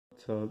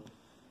What's up?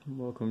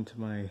 Welcome to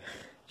my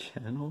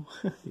channel.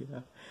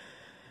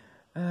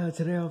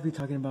 Today I'll be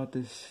talking about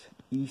this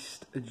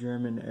East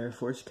German Air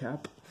Force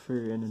cap for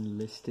an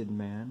enlisted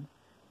man.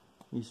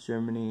 East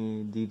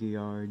Germany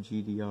DDR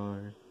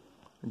GDR.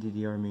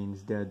 DDR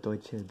means Der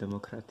Deutsche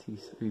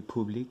Demokratische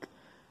Republik.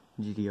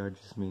 GDR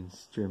just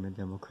means German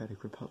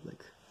Democratic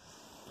Republic.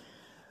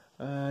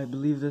 I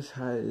believe this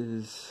hat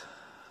is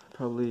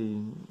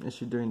probably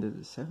issued during the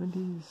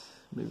 70s,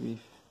 maybe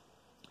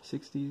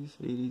 60s,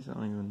 80s, I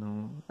don't even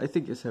know. I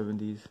think it's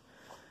 70s,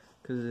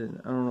 because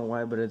I don't know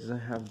why, but it doesn't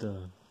have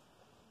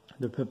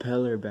the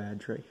propeller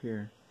badge right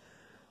here.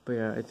 But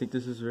yeah, I think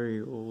this is very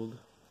old.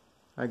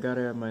 I got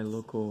it at my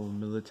local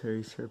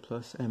military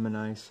surplus,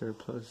 M&I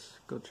surplus.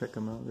 Go check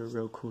them out, they're a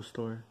real cool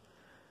store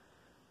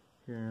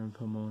here in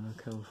Pomona,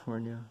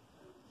 California.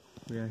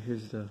 Yeah,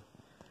 here's the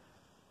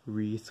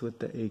wreath with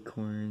the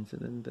acorns,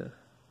 and then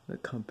the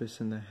compass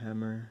and the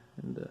hammer,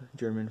 and the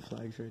German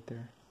flags right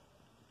there.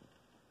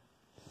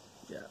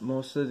 Yeah,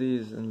 most of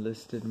these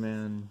enlisted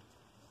man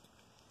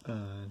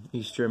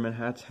East German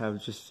hats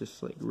have just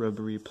this like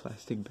rubbery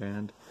plastic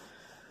band.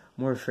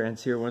 More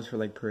fancier ones for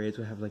like parades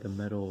would have like a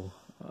metal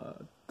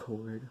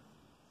cord.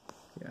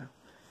 Yeah,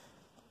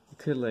 you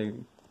could like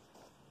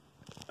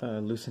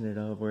loosen it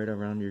up, wear it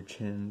around your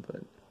chin,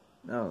 but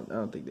I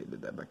don't think they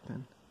did that back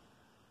then.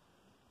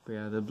 But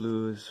yeah, the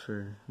blue is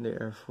for the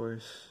Air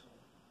Force.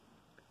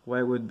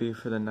 White would be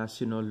for the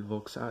National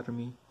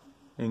Volksarmee.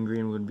 And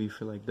green would be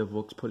for like the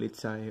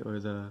Volkspolizei or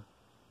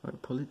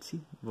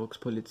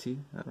Volkspolizei,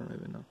 I don't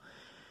even know.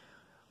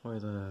 Or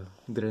the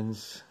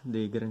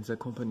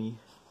Grenze-Kompanie.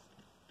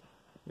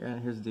 Yeah,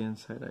 and here's the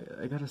inside.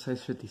 I got a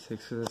size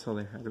 56 because that's all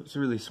I had. It was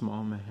really small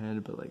on my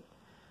head, but like,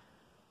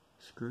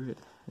 screw it.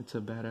 It's a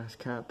badass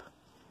cap.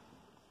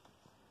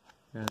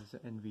 Yeah, it's the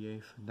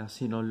NVA for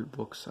National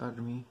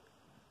Volksarmee.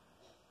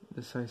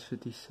 The size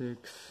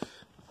 56.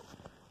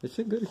 It's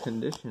in good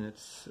condition.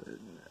 It's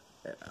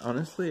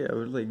honestly, I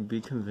would like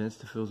be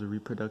convinced if it was a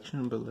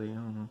reproduction, but like I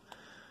don't know,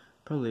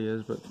 probably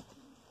is, but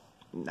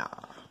nah,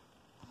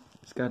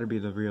 it's got to be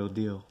the real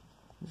deal.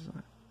 It's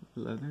not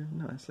leather.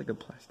 No, it's like a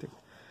plastic.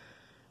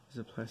 It's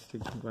a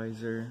plastic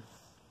visor.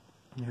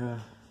 Yeah,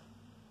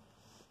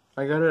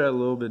 I got it a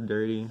little bit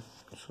dirty,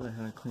 so I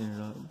had to clean it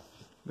up.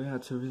 But yeah,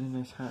 it's a really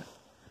nice hat.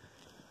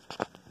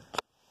 I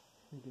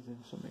think it's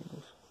in some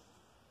angles.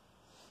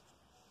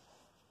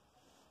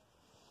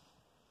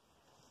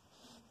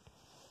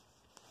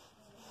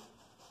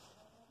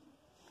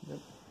 Yep,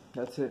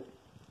 that's it.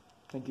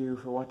 Thank you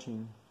for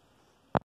watching.